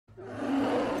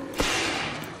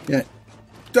Yeah.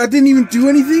 That didn't even do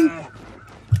anything?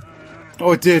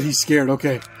 Oh, it did. He's scared.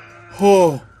 Okay.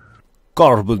 Oh.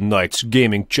 Carbon Knights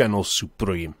Gaming Channel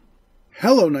Supreme.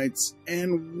 Hello, Knights,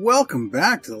 and welcome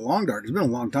back to the Long Dark. It's been a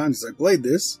long time since I played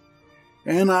this,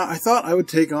 and I thought I would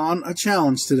take on a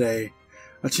challenge today.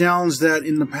 A challenge that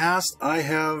in the past I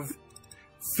have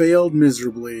failed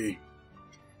miserably.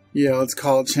 Yeah, let's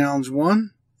call it Challenge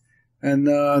 1. And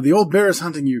the old bear is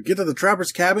hunting you. Get to the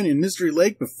trapper's cabin in Mystery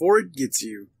Lake before it gets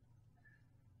you.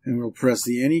 And we'll press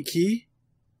the any key.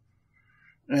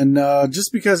 And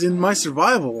just because in my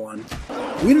survival one,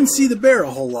 we didn't see the bear a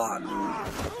whole lot.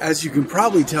 As you can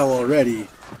probably tell already,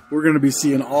 we're going to be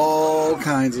seeing all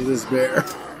kinds of this bear.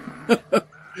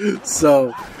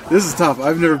 So, this is tough.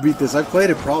 I've never beat this. I've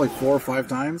played it probably 4 or 5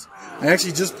 times. I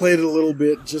actually just played it a little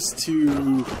bit just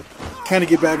to kind of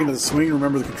get back into the swing,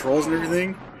 remember the controls and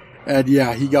everything. And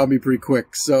yeah, he got me pretty quick.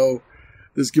 So,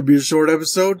 this could be a short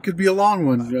episode, could be a long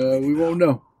one. We won't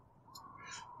know.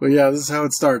 But yeah, this is how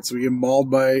it starts. We get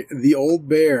mauled by the old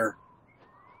bear.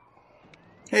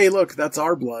 Hey, look, that's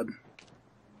our blood.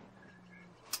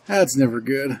 That's never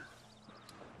good.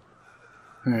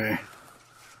 Hey.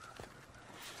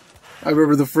 I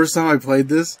remember the first time I played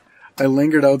this, I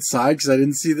lingered outside because I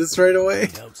didn't see this right away.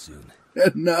 Out soon.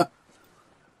 And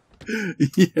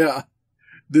yeah,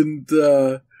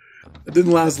 it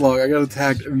didn't last long. I got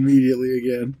attacked immediately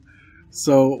again.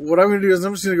 So what I'm going to do is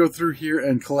I'm just going to go through here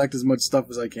and collect as much stuff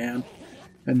as I can.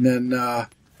 And then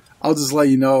I'll just let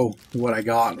you know what I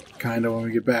got, kind of, when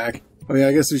we get back. Oh yeah,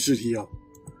 I guess we should heal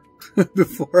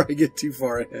before I get too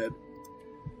far ahead.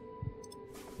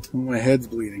 Oh, my head's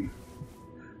bleeding.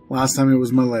 Last time it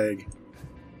was my leg.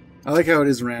 I like how it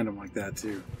is random like that,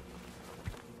 too.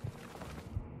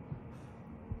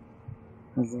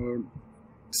 Although,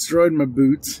 destroyed my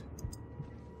boots.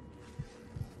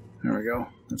 There we go.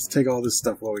 Let's take all this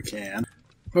stuff while we can.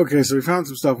 Okay, so we found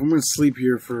some stuff. I'm going to sleep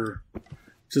here for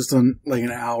just like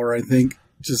an hour, I think.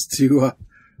 Just to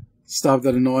stop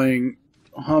that annoying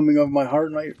humming of my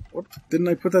heart. And what, didn't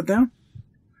I put that down?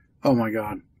 Oh my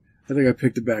god. I think I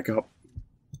picked it back up.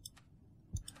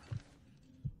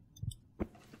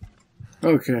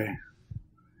 Okay.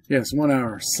 Yes, 1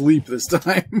 hour. Sleep this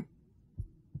time.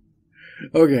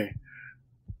 Okay.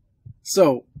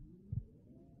 So,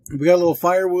 we got a little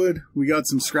firewood, we got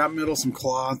some scrap metal, some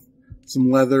cloth, some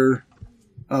leather,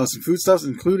 some foodstuffs,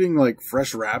 including like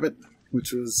fresh rabbit,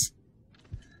 which was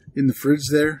in the fridge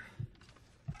there.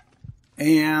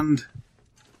 And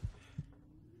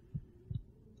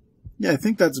yeah, I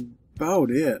think that's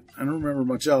about it. I don't remember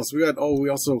much else. I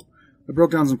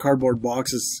broke down some cardboard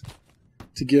boxes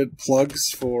to get plugs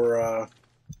for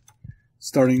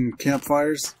starting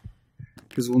campfires,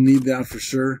 because we'll need that for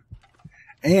sure.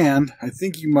 And I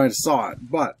think you might have saw it,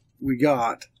 but we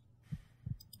got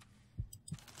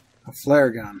a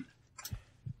flare gun.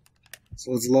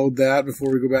 So let's load that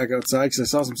before we go back outside, because I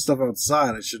saw some stuff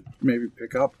outside I should maybe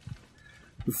pick up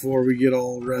before we get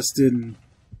all rested. And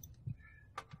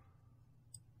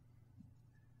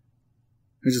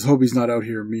I just hope he's not out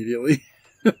here immediately.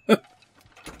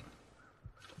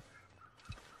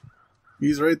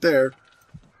 He's right there.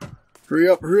 Hurry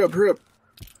up, hurry up, hurry up.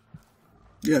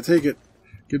 Yeah, take it.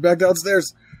 Get back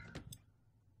downstairs.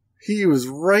 He was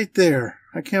right there.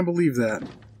 I can't believe that.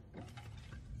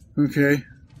 Okay.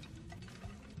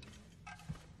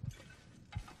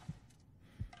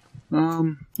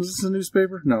 Was this a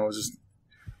newspaper? No, it was just...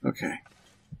 Okay.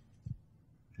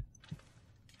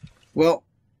 Well,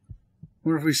 I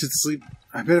wonder if we should sleep...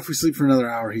 I bet if we sleep for another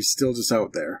hour, he's still just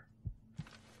out there.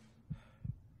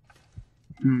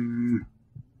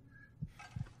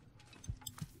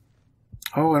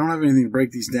 Oh, I don't have anything to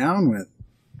break these down with.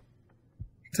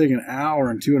 It'll take an hour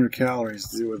and 200 calories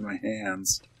to do it with my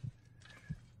hands.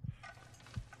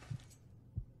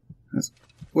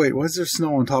 Wait, why is there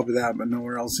snow on top of that but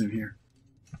nowhere else in here?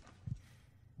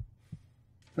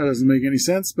 That doesn't make any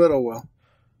sense, but oh well.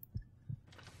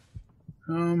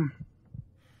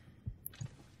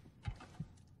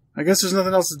 I guess there's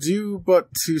nothing else to do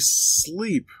but to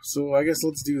sleep. So I guess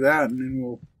let's do that, and then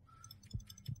we'll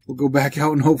go back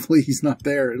out, and hopefully he's not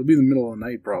there. It'll be the middle of the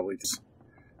night, probably.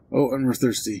 Oh, and we're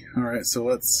thirsty. Alright, so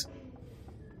let's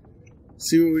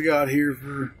see what we got here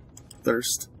for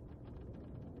thirst.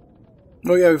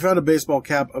 Oh yeah, we found a baseball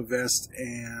cap, a vest,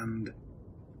 and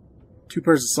 2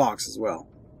 pairs of socks as well.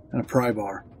 And a pry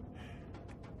bar.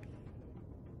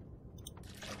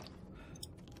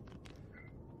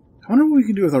 I wonder what we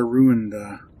can do with our ruined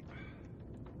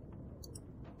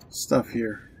stuff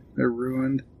here. They're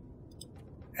ruined.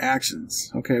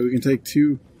 Actions. Okay, we can take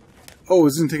 2. Oh,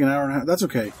 it's going to take an hour and a half. That's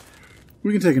okay.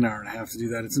 We can take an hour and a half to do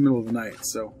that. It's the middle of the night,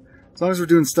 so As long as we're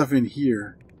doing stuff in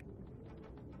here.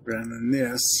 Rather than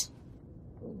this.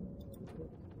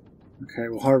 Okay,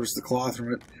 we'll harvest the cloth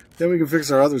from it. Then we can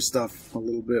fix our other stuff a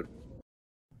little bit.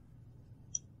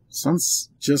 Sun's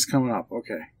just coming up.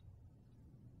 Okay.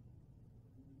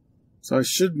 So I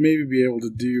should maybe be able to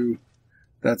do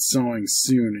that sewing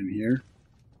soon in here.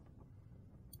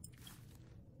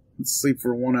 Let's sleep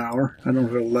for 1 hour. I don't know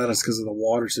if it'll let us because of the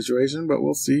water situation, but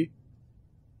we'll see.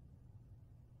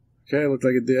 Okay, looked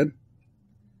like it did.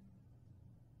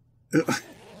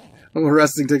 Oh,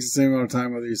 resting takes the same amount of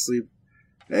time whether you sleep.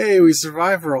 Hey, we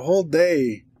survived for a whole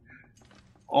day.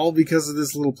 All because of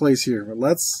this little place here. But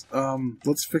let's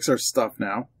fix our stuff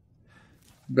now.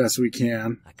 Best we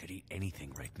can. I could eat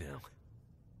anything right now.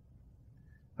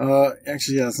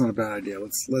 Actually, yeah, that's not a bad idea.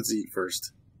 Let's eat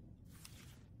first.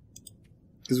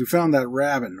 Because we found that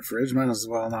rabbit in the fridge. Might as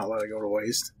well not let it go to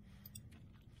waste.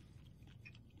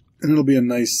 And it'll be a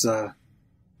nice, Oh,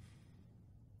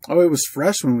 it was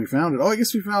fresh when we found it. Oh, I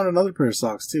guess we found another pair of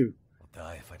socks, too. I'll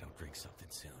die if I don't drink something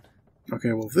soon.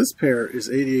 Okay, well, this pair is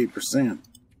 88%.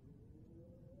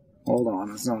 Hold on,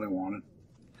 that's not what I wanted.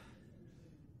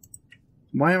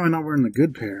 Why am I not wearing the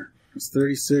good pair? It's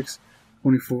 36,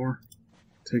 24.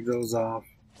 Take those off.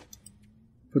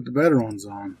 Put the better ones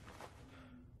on.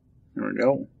 There we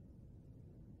go.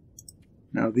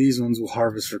 Now these ones will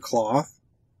harvest for cloth.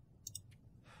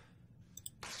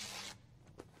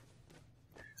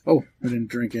 Oh, I didn't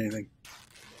drink anything.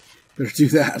 Better do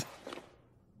that.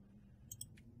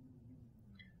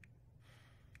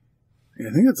 Yeah,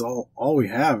 I think that's all we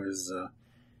have is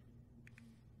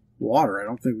water. I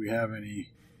don't think we have any...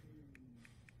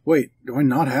 Wait, do I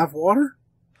not have water?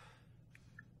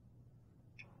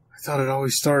 I thought it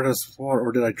always started us with water,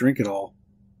 or did I drink it all?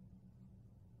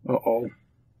 Uh-oh.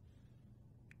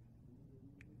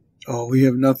 Oh, we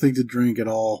have nothing to drink at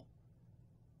all.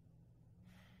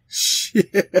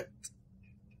 Shit.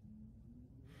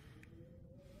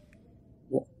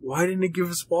 Why didn't it give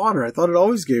us water? I thought it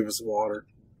always gave us water.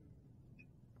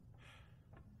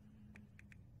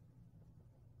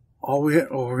 Oh, we're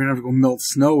gonna have to go melt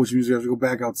snow, which means we have to go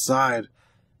back outside.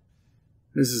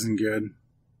 This isn't good.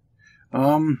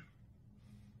 What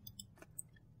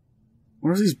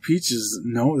are these peaches?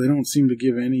 No, they don't seem to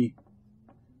give any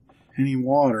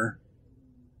water.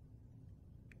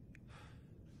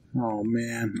 Oh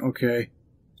man, okay.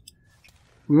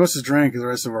 We must have drank the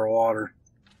rest of our water.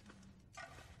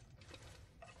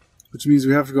 Which means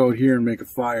we have to go out here and make a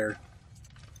fire.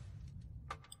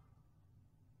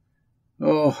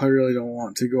 Oh, I really don't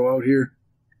want to go out here.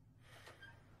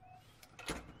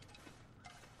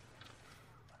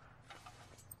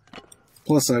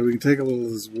 Plus side, we can take a little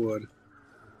of this wood.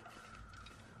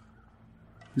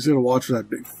 You just gotta watch for that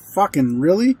big fucking...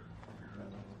 Really?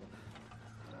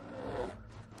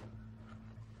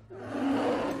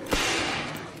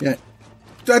 Yeah.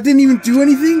 That didn't even do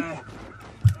anything?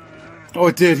 Oh,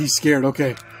 it did. He's scared.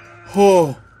 Okay.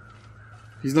 Oh.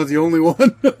 He's not the only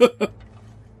one.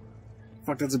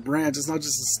 Fuck, that's a branch. It's not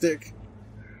just a stick.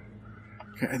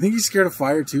 Okay, I think he's scared of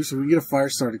fire too, so we can get a fire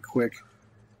started quick.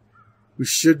 We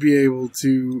should be able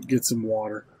to get some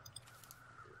water.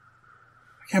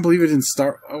 I can't believe it didn't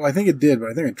start. Oh, I think it did, but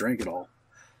I think I drank it all.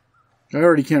 I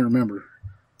already can't remember.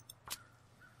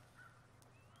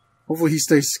 Hopefully he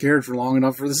stays scared for long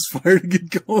enough for this fire to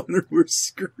get going or we're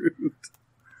screwed.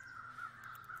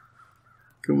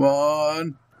 Come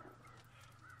on.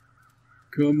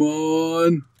 Come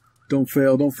on. Don't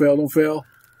fail, don't fail, don't fail.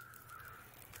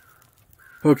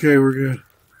 Okay, we're good.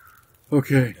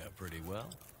 Okay. Did that pretty well.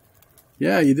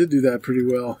 Yeah, you did do that pretty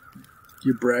well.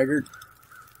 You braggart.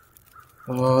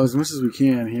 As much as we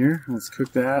can here. Let's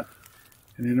cook that.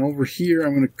 And then over here,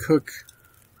 I'm going to cook...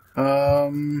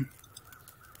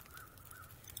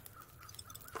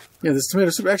 Yeah, this tomato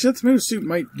soup. Actually, that tomato soup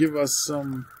might give us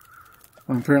some...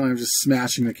 apparently I'm just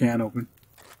smashing the can open.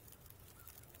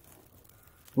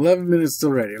 11 minutes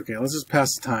still ready. Okay, let's just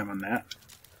pass the time on that.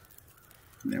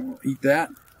 And then we'll eat that.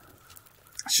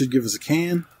 Should give us a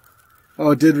can.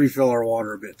 Oh, it did refill our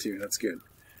water a bit too. That's good.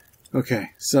 Okay,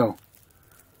 so...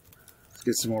 let's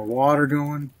get some more water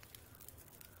going.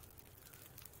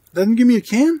 Doesn't give me a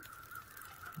can?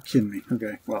 You're kidding me.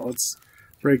 Okay, well, let's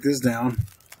break this down.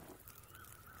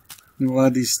 And we'll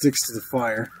add these sticks to the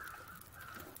fire.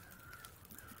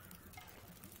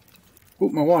 Oh,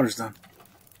 my water's done.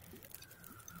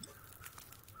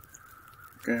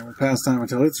 Okay, we'll pass time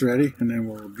until it's ready, and then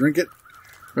we'll drink it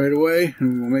right away,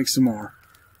 and we'll make some more.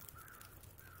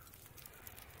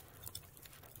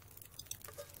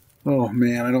 Oh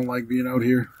man, I don't like being out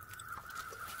here.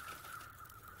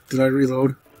 Did I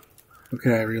reload?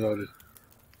 Okay, I reloaded.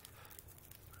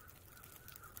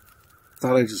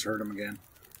 Thought I just heard him again.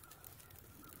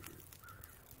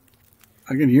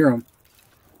 I can hear him.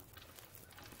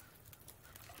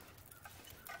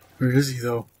 Where is he,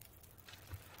 though?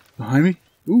 Behind me?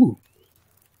 Ooh.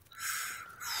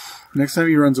 Next time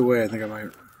he runs away, I think I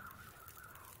might...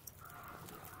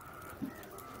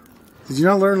 Did you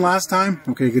not learn last time?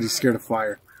 Okay, good. He's scared of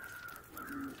fire.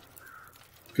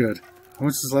 Good. How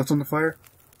much is left on the fire?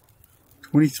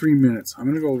 23 minutes. I'm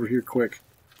going to go over here quick.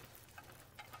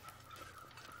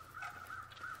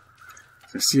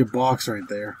 I see a box right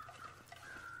there.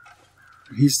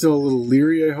 He's still a little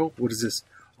leery, I hope. What is this?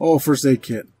 Oh, first aid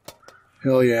kit.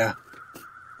 Hell yeah.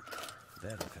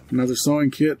 Another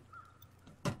sewing kit.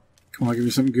 Come on, give me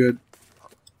something good.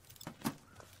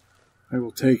 I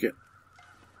will take it.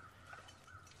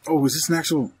 Oh, is this an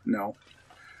actual... No.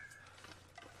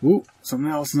 Ooh, something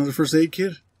else. Another first aid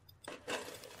kit.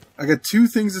 I got 2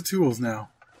 things of tools now.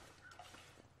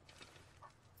 I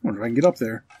wonder if I can get up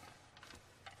there.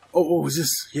 Oh, is this...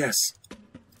 Yes.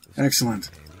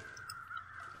 Excellent.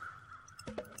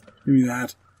 Give me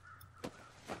that.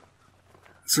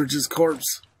 Search his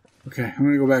corpse. Okay, I'm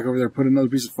going to go back over there, put another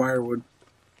piece of firewood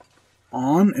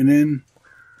on, and then...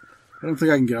 I don't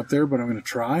think I can get up there, but I'm going to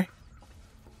try.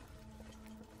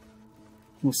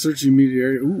 We'll search the immediate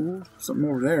area. Ooh, something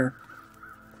over there.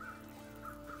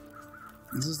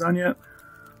 Is this done yet?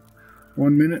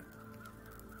 1 minute.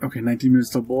 Okay, 19 minutes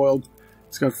till boiled.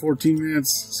 It's got 14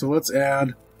 minutes, so let's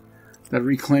add that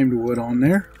reclaimed wood on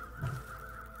there.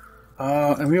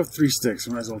 And we have 3 sticks.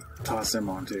 We might as well toss them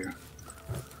on too.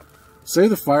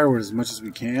 Save the firewood as much as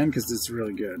we can, because it's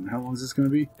really good. And how long is this going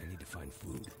to be? I need to find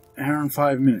food. An hour and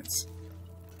 5 minutes.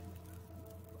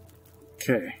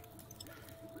 Okay.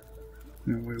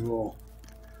 And we will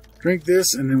drink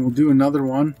this, and then we'll do another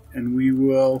one, and we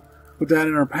will put that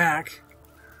in our pack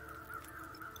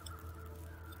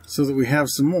so that we have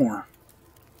some more.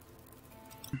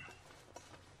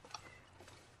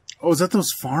 Oh, is that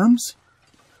those farms?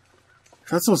 If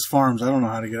that's those farms, I don't know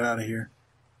how to get out of here.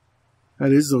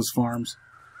 That is those farms.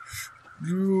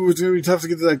 Ooh, it's going to be tough to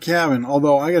get to that cabin.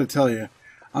 Although, I got to tell you,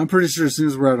 I'm pretty sure as soon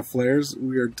as we're out of flares,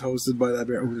 we are toasted by that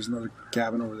bear. Oh, there's another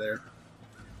cabin over there.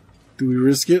 Do we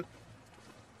risk it?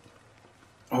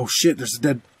 Oh shit, there's a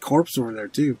dead corpse over there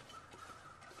too.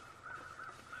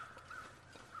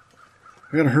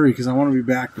 I gotta hurry because I want to be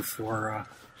back before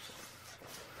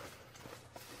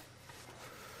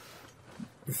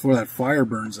that fire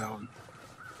burns out.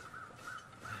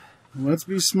 Let's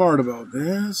be smart about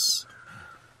this.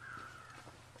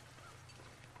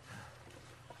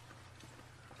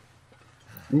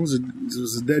 It was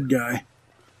a dead guy.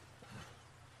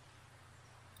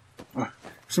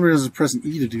 Somebody doesn't press an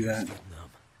E to do that.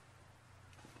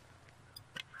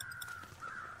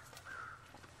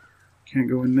 Can't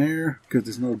go in there. Good,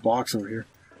 there's another box over here.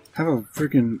 Have a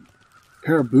freaking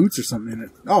pair of boots or something in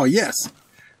it. Oh, yes.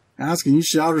 Ask and you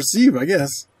shall receive, I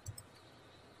guess.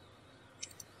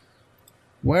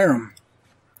 Wear them.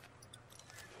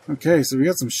 Okay, so we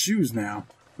got some shoes now.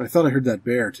 But I thought I heard that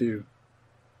bear, too.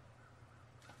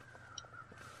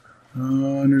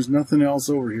 And there's nothing else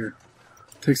over here.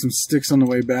 Take some sticks on the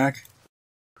way back.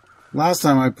 Last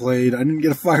time I played, I didn't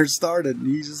get a fire started, and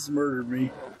he just murdered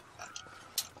me.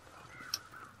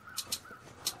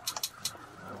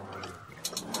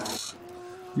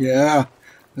 Yeah,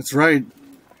 that's right.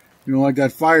 You don't like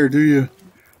that fire, do you,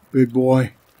 big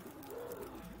boy?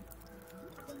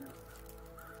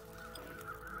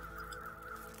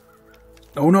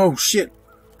 Oh no, shit.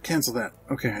 Cancel that.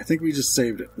 Okay, I think we just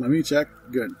saved it. Let me check.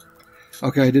 Good.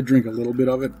 Okay, I did drink a little bit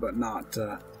of it, but not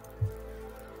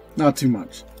too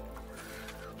much.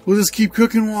 We'll just keep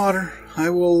cooking water.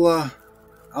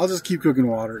 I'll just keep cooking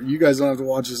water. You guys don't have to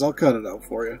watch this. I'll cut it out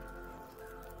for you.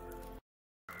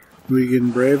 We getting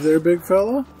brave there, big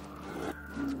fella?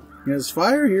 There's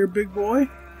fire here, big boy.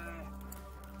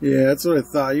 Yeah, that's what I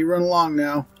thought. You run along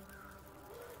now.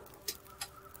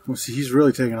 Well, see, he's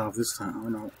really taking off this time. Oh,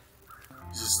 no.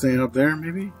 He's just staying up there,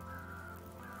 maybe?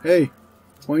 Hey.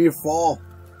 Why don't you fall?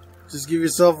 Just give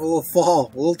yourself a little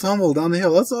fall. A little tumble down the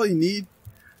hill. That's all you need.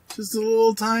 Just a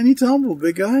little tiny tumble,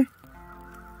 big guy.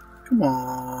 Come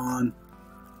on.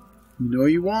 You know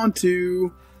you want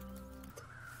to.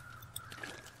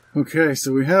 Okay,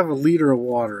 so we have a liter of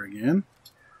water again.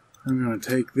 I'm going to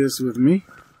take this with me.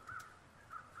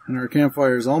 And our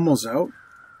campfire is almost out.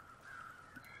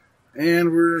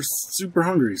 And we're super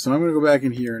hungry, so I'm going to go back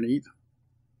in here and eat.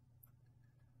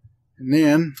 And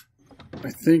then... I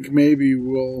think maybe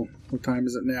we'll... What time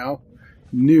is it now?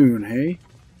 Noon, hey?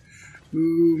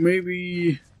 Ooh,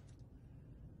 maybe...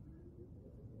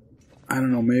 I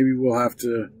don't know, maybe we'll have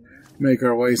to make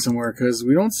our way somewhere, because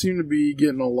we don't seem to be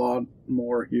getting a lot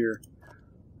more here.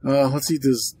 Let's eat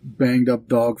this banged up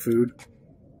dog food.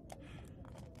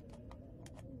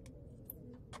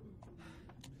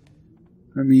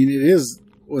 I mean, it is,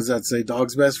 what does that say,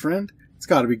 dog's best friend? It's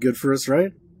got to be good for us,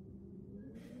 right?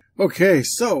 Okay,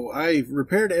 so I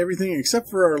repaired everything except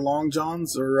for our long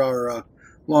johns, or our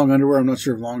long underwear. I'm not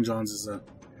sure if long johns is a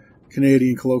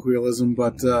Canadian colloquialism,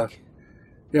 but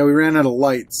yeah, we ran out of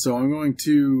light, so I'm going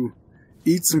to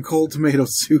eat some cold tomato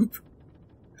soup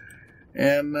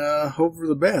and hope for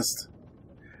the best.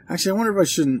 Actually, I wonder if I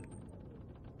shouldn't.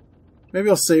 Maybe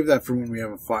I'll save that for when we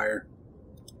have a fire.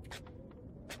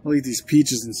 I'll eat these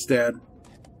peaches instead.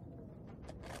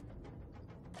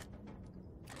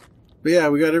 But yeah,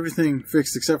 we got everything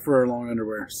fixed except for our long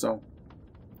underwear, so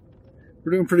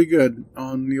we're doing pretty good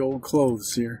on the old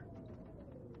clothes here.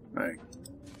 Alright.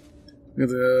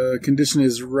 The condition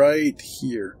is right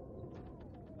here.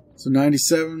 So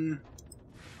 97,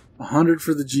 100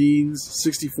 for the jeans,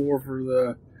 64 for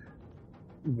the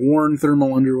worn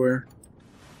thermal underwear,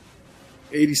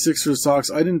 86 for the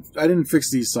socks. I didn't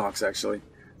fix these socks actually,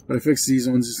 but I fixed these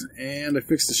ones, and I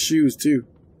fixed the shoes too.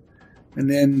 And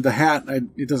then the hat,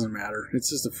 it doesn't matter. It's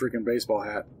just a freaking baseball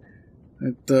hat.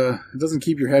 It doesn't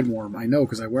keep your head warm. I know,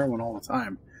 because I wear one all the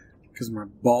time because of my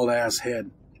bald ass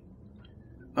head.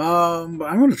 But I'm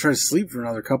going to try to sleep for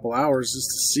another couple hours just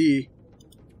to see.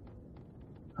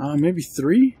 Maybe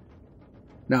 3?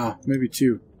 No, maybe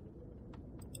 2.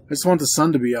 I just want the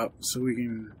sun to be up so we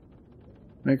can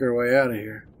make our way out of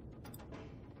here.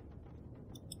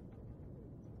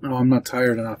 Oh, I'm not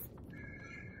tired enough.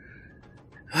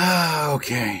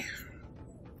 Okay.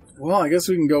 Well, I guess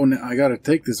we can go now. I gotta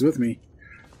take this with me.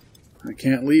 I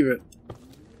can't leave it.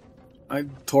 I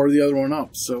tore the other one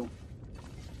up, so...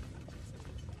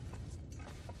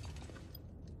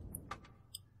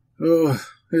 Oh,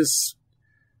 this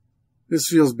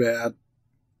feels bad.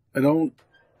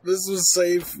 This was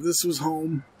safe, this was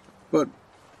home, but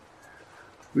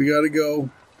we gotta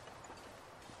go.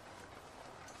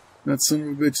 That son of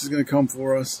a bitch is gonna come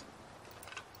for us.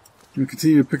 We'll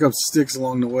continue to pick up sticks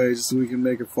along the way just so we can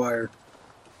make a fire.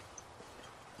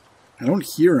 I don't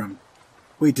hear him.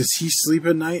 Wait, does he sleep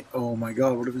at night? Oh my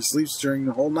god, what if he sleeps during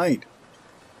the whole night?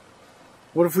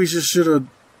 What if we just should have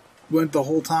went the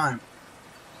whole time?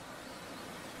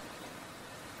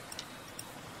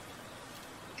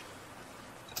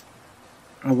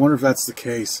 I wonder if that's the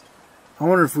case. I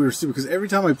wonder if we were stupid, because every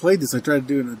time I played this I tried to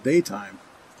do it in the daytime.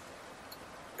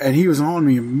 And he was on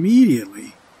me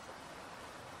immediately.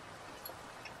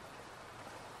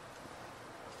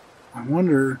 I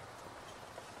wonder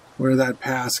where that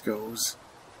pass goes.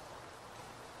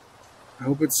 I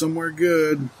hope it's somewhere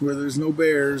good, where there's no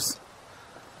bears.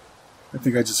 I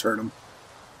think I just heard him.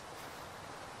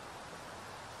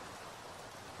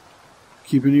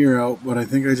 Keep an ear out, but I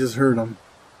think I just heard him.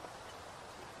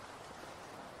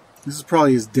 This is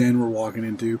probably his den we're walking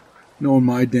into, knowing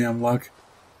my damn luck.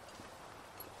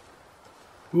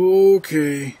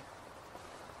 Okay.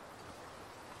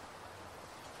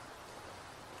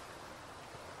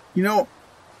 You know,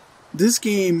 this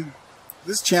game,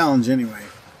 this challenge anyway,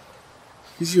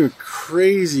 gives you a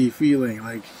crazy feeling.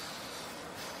 Like,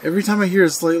 every time I hear a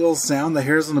slight little sound, the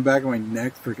hairs on the back of my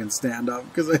neck freaking stand up,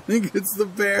 because I think it's the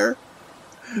bear.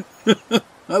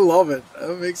 I love it.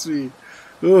 That makes me...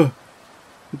 Ugh.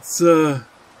 It's,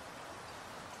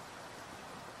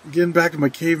 getting back to my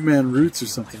caveman roots or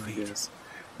something, I guess.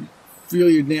 Feel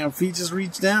your damn feet just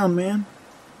reach down, man.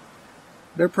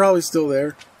 They're probably still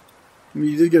there. I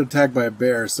mean, you did get attacked by a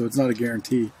bear, so it's not a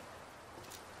guarantee.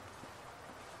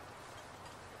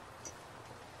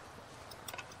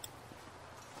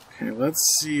 Okay, let's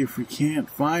see if we can't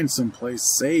find someplace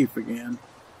safe again.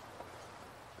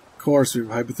 Of course, we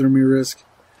have hypothermia risk.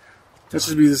 That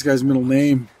should be this guy's middle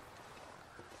name.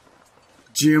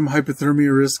 Jim,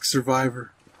 hypothermia risk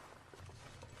survivor.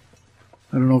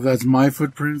 I don't know if that's my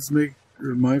footprints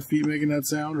or my feet making that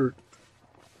sound, or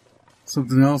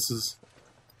something else's.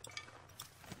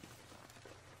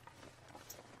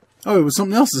 Oh, it was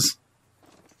something else's.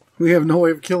 We have no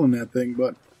way of killing that thing,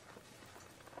 but...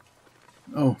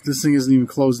 Oh, this thing isn't even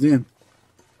closed in.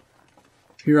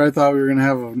 Here I thought we were going to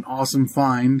have an awesome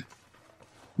find.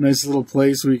 Nice little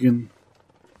place we can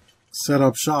set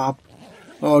up shop.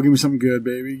 Oh, give me something good,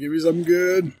 baby. Give me something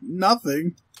good.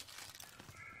 Nothing.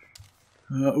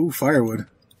 Ooh, firewood.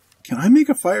 Can I make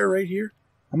a fire right here?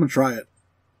 I'm going to try it.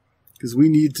 Because we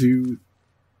need to...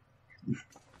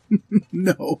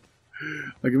 No.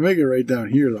 I can make it right down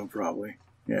here, though, probably.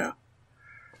 Yeah.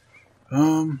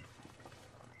 It's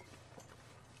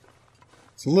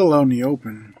a little out in the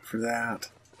open for that.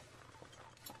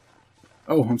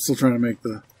 Oh, I'm still trying to make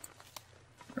the...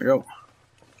 There we go.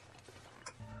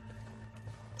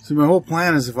 See, my whole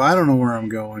plan is if I don't know where I'm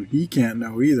going, he can't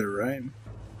know either, right?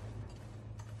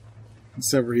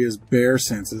 Except for he has bear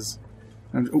senses.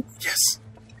 Oh, yes!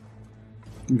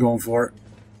 I'm going for it.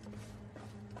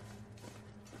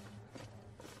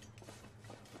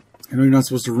 I know you're not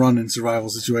supposed to run in survival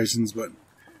situations, but...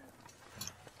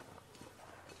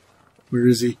 Where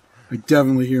is he? I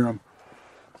definitely hear him.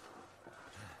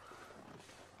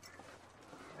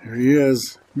 There he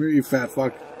is. Where are you, fat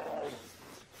fuck?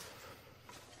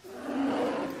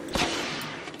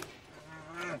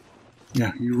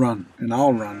 Yeah, you run, and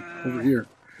I'll run over here.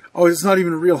 Oh, it's not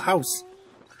even a real house.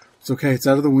 It's okay, it's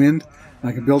out of the wind, and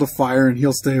I can build a fire, and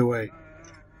he'll stay away.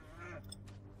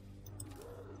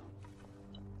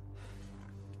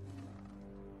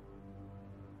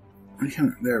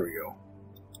 There we go.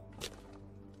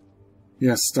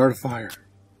 Yes, start a fire.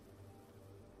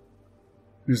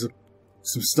 There's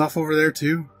some stuff over there,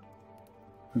 too.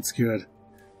 That's good.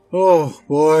 Oh,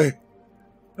 boy.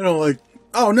 I don't like...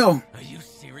 Oh, no! Are you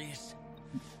serious?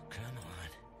 Come on.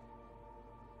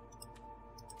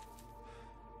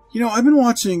 You know, I've been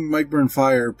watching Mike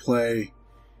Burnfire play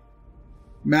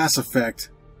Mass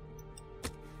Effect.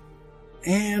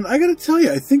 And I gotta tell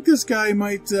you, I think this guy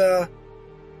might have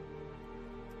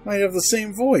the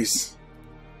same voice.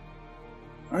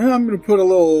 I'm gonna put a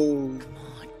little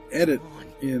edit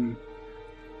in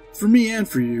for me and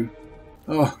for you.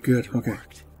 Oh, good. Okay.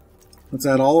 Let's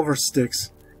add all of our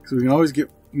sticks, because we can always get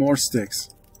more sticks.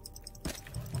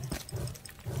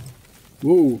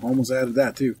 Whoa, almost added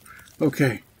that too.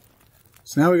 Okay.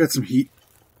 So now we got some heat.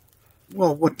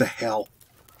 Well, what the hell?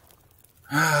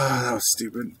 Ah, that was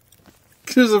stupid.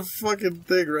 There's a fucking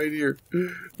thing right here.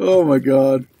 Oh my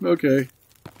god. Okay.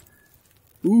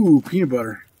 Ooh, peanut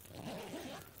butter.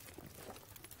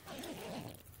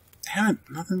 Damn it,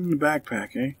 nothing in the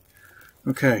backpack, eh?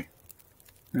 Okay.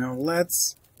 Now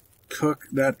let's cook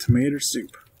that tomato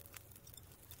soup.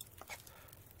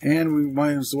 And we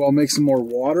might as well make some more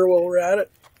water while we're at it.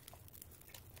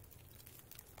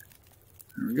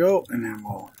 There we go. And then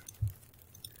we'll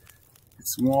get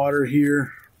some water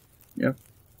here. Yep.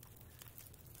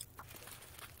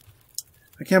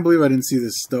 I can't believe I didn't see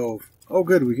this stove. Oh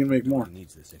good, we can make more. Who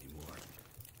needs this anymore?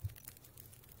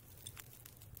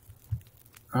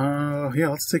 Yeah,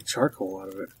 let's take charcoal out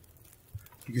of it.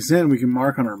 Because then we can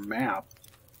mark on our map.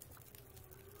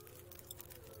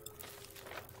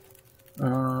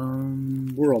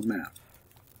 World map.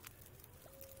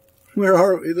 Where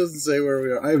are we? It doesn't say where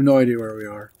we are. I have no idea where we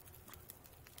are.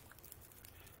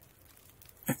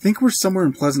 I think we're somewhere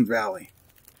in Pleasant Valley.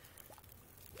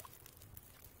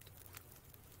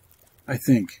 I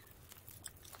think.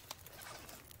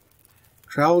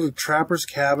 Travel to Trapper's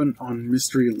Cabin on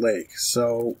Mystery Lake.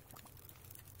 So...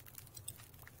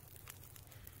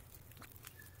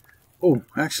 Oh,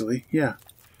 actually, yeah.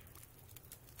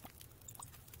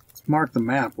 Let's mark the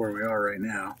map where we are right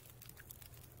now.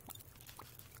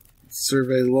 Let's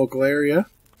survey the local area.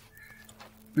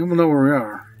 Then we'll know where we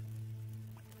are.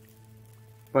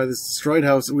 By this destroyed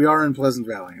house, we are in Pleasant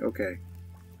Valley. Okay.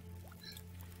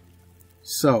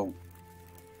 So,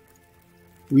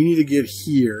 we need to get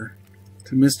here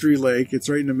to Mystery Lake. It's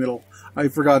right in the middle. I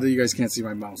forgot that you guys can't see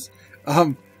my mouse.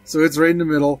 So it's right in the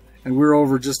middle, and we're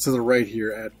over just to the right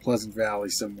here at Pleasant Valley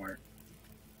somewhere.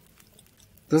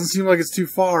 Doesn't seem like it's too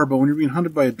far, but when you're being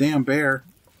hunted by a damn bear...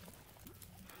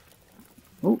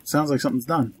 Oh, sounds like something's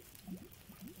done.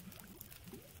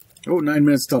 Oh, 9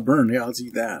 minutes till burn. Yeah, let's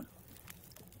eat that.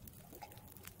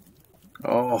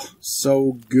 Oh,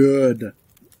 so good.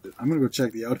 I'm gonna go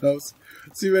check the outhouse.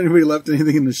 See if anybody left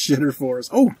anything in the shitter for us.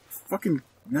 Oh, fucking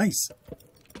nice.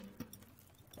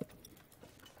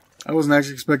 I wasn't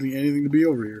actually expecting anything to be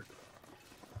over here.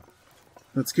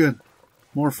 That's good.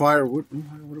 More firewood.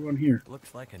 What about here?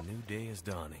 Looks like a new day is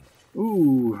dawning.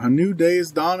 Ooh, a new day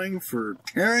is dawning for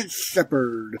Terrence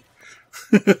Shepard.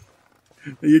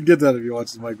 You'd get that if you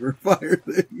watched the Mike Burnfire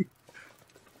thing.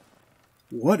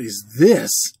 What is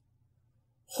this?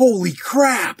 Holy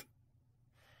crap!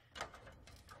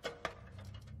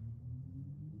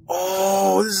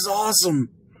 Oh, this is awesome!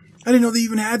 I didn't know they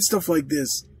even had stuff like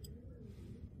this.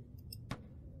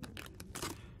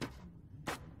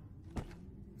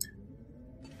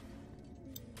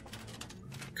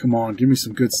 Come on, give me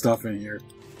some good stuff in here.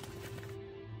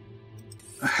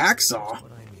 A hacksaw?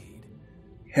 What I need.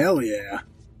 Hell yeah.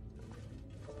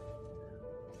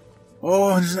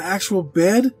 Oh, there's an actual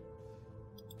bed?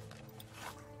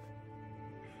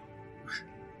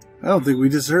 I don't think we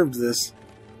deserved this.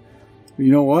 But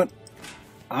you know what?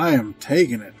 I am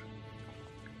taking it.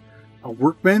 A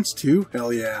workbench too?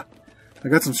 Hell yeah. I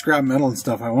got some scrap metal and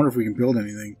stuff. I wonder if we can build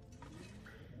anything.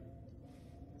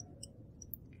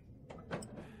 Is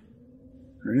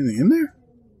there anything in there?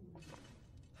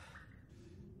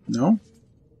 No?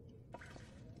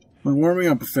 My warming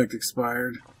up effect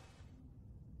expired.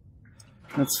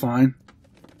 That's fine.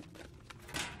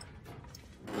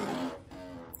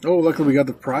 Oh, luckily we got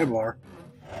the pry bar.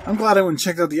 I'm glad I went and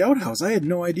checked out the outhouse. I had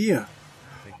no idea.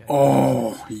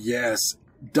 Oh, yes.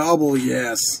 Double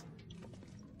yes.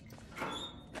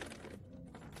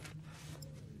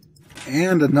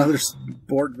 And another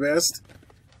sport vest.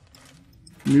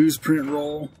 Newsprint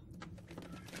roll.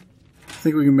 I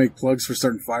think we can make plugs for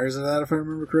starting fires of that, if I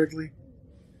remember correctly.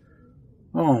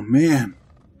 Oh, man.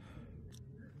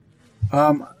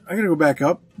 I gotta go back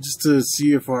up just to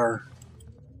see if our...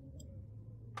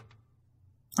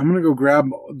 I'm gonna go grab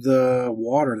the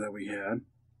water that we had.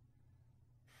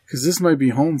 Because this might be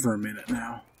home for a minute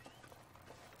now.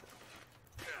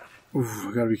 Ooh,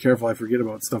 I gotta be careful I forget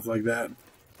about stuff like that.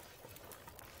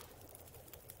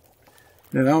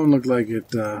 Yeah, that one looked like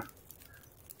it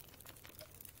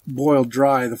boiled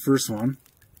dry, the first one.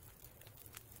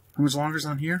 How much longer is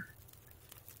on here?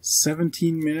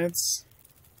 17 minutes.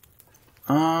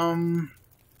 Yeah, I'm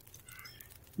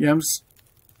just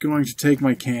going to take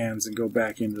my cans and go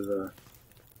back into the...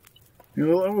 You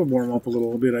know, I'll warm up a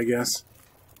little bit, I guess.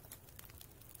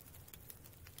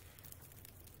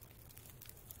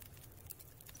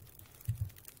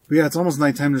 But yeah, it's almost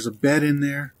nighttime. There's a bed in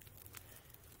there.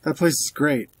 That place is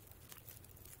great.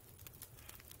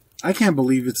 I can't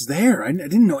believe it's there. I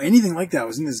didn't know anything like that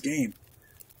was in this game.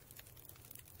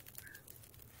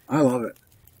 I love it.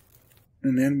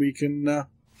 And then we can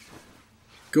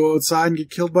go outside and get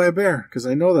killed by a bear. Because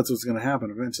I know that's what's going to happen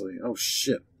eventually. Oh,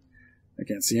 shit. I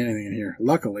can't see anything in here.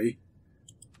 Luckily,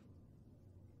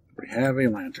 we have a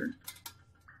lantern.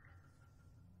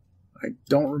 I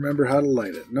don't remember how to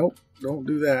light it. Nope, don't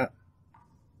do that.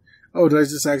 Oh, did I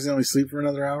just accidentally sleep for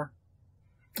another hour?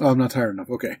 Oh, I'm not tired enough.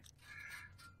 Okay.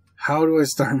 How do I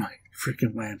start my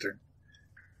freaking lantern?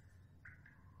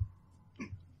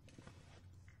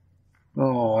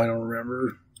 Oh, I don't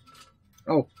remember.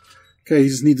 Oh, okay, you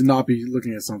just need to not be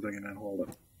looking at something and then hold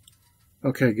it.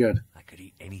 Okay, good. I could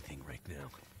eat anything right now.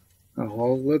 Oh,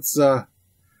 well, let's get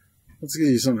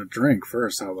you something to drink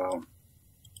first, how about?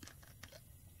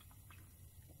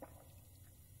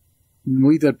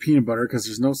 We'll eat that peanut butter because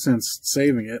there's no sense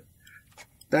saving it.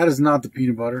 That is not the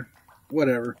peanut butter.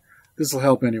 Whatever. This will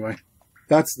help anyway.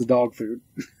 That's the dog food.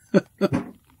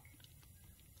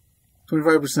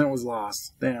 25% was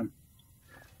lost. Damn.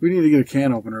 We need to get a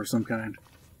can opener of some kind.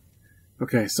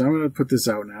 Okay, so I'm going to put this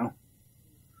out now.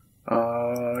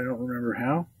 I don't remember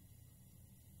how.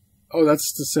 Oh,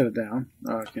 that's to set it down.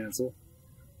 Cancel.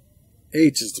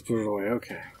 H is to put it away.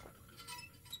 Okay.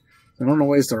 I don't want to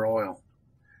waste our oil.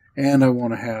 And I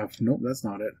want to have... Nope, that's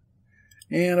not it.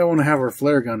 And I want to have our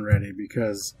flare gun ready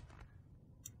because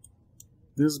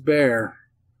this bear...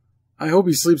 I hope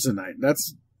he sleeps at night.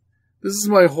 This is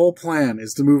my whole plan,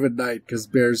 is to move at night because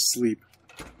bears sleep.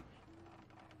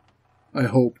 I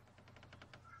hope.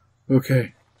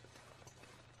 Okay.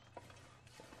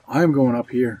 I'm going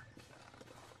up here.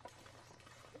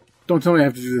 Don't tell me I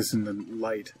have to do this in the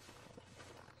light.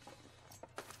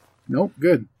 Nope,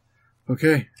 good.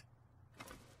 Okay.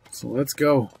 So let's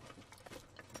go.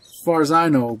 As far as I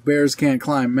know, bears can't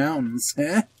climb mountains.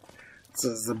 This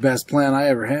is the best plan I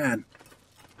ever had.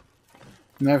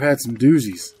 And I've had some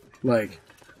doozies. Like,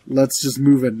 let's just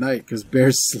move at night because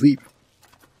bears sleep.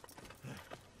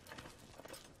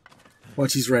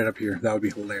 Watch, he's right up here. That would be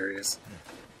hilarious.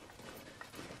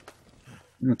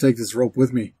 I'm going to take this rope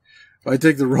with me. If I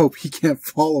take the rope, he can't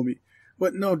follow me.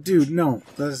 But no, dude, no.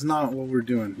 That is not what we're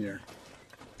doing here.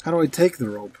 How do I take the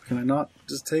rope? Can I not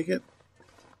just take it?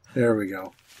 There we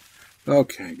go.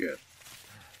 Okay, good.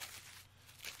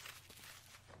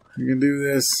 You can do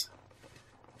this.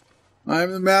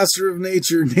 I'm the master of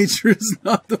nature. Nature is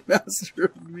not the master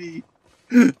of me.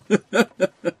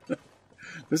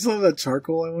 There's all that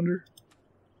charcoal, I wonder.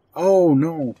 Oh,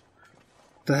 no.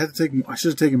 I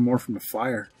should have taken more from the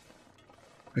fire.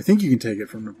 I think you can take it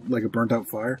from like a burnt out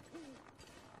fire.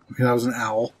 Okay, that was an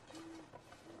owl.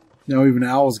 Now even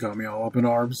owls got me all up in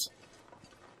arms.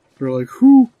 They're like,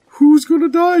 who's gonna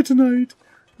die tonight?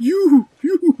 You!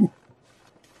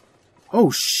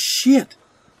 Oh, shit!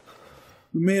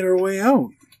 We made our way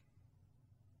out.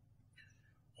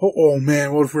 Oh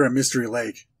man, what if we're at Mystery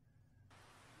Lake?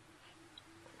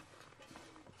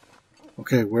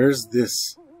 Okay, where's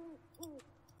this?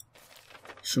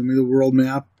 Show me the world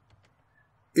map.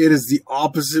 It is the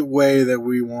opposite way that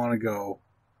we want to go.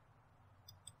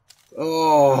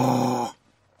 Oh.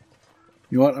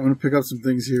 You know what? I'm going to pick up some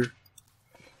things here.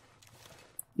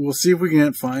 We'll see if we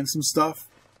can find some stuff.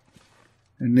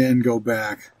 And then go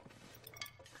back.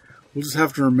 We'll just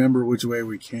have to remember which way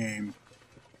we came.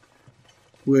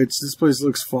 Which, this place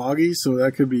looks foggy, so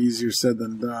that could be easier said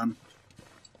than done.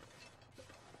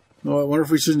 Oh, I wonder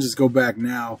if we shouldn't just go back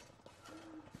now.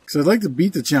 Because I'd like to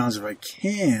beat the challenge if I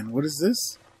can. What is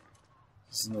this?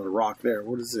 This is another rock there.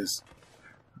 What is this?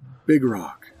 Big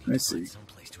rock. I see.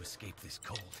 Someplace to escape this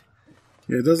cold.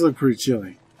 Yeah, it does look pretty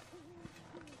chilly.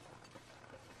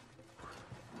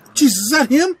 Jesus, is that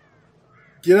him?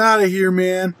 Get out of here,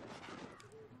 man.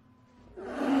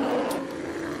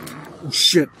 Oh,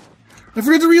 shit. I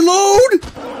forgot to reload!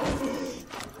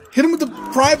 Hit him with the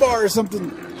pry bar or something.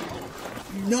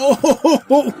 No!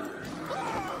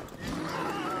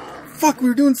 Fuck, we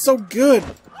were doing so good.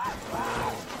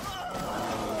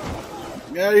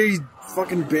 Yeah, you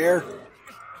fucking bear.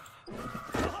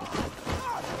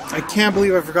 I can't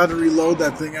believe I forgot to reload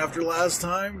that thing after last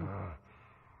time.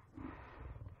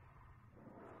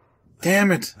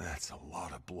 Damn it. That's a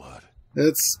lot of blood.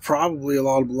 That's probably a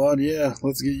lot of blood, yeah.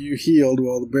 Let's get you healed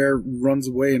while the bear runs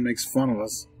away and makes fun of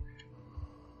us.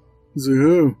 He's like,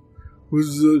 oh,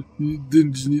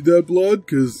 didn't you need that blood?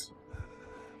 Because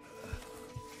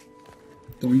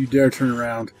don't you dare turn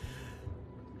around.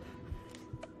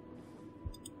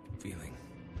 Feeling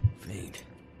faint.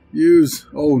 Use.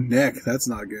 Oh, neck. That's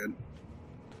not good.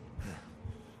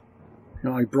 You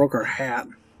know, I broke our hat.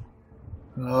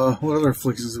 What other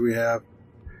afflictions do we have?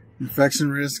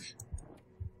 Infection risk?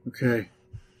 Okay.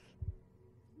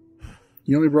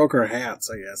 You only broke our hats,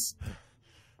 I guess.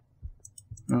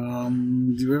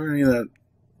 Do you have any of that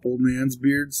old man's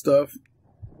beard stuff?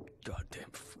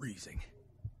 Goddamn freezing.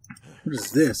 What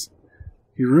is this?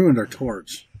 He ruined our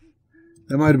torch.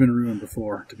 That might have been ruined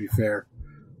before, to be fair.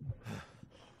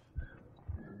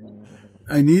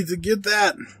 I need to get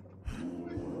that.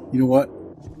 You know what?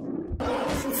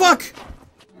 Fuck!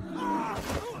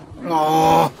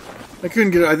 Oh, I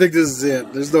couldn't get it. I think this is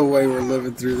it. There's no way we're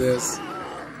living through this.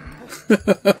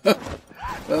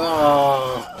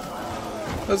 Oh,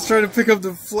 I was trying to pick up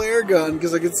the flare gun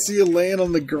because I could see it laying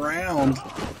on the ground.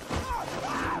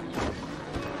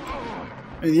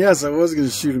 And yes, I was going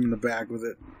to shoot him in the back with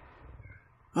it.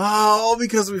 Oh, all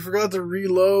because we forgot to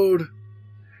reload.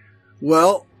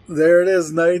 Well, there it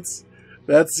is, Knights.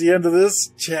 That's the end of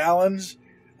this challenge.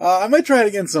 I might try it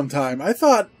again sometime. I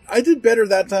thought I did better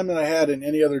that time than I had in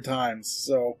any other times.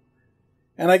 So,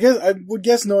 and I would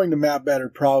guess knowing the map better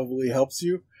probably helps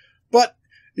you. But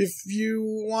if you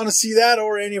want to see that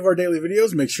or any of our daily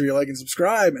videos, make sure you like and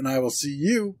subscribe, and I will see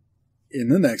you in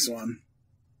the next one.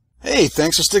 Hey,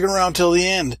 thanks for sticking around till the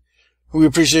end. We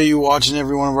appreciate you watching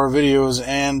every one of our videos,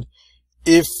 and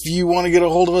if you want to get a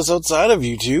hold of us outside of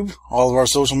YouTube, all of our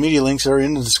social media links are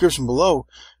in the description below.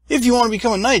 If you want to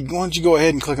become a knight, why don't you go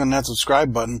ahead and click on that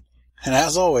subscribe button. And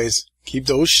as always, keep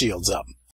those shields up.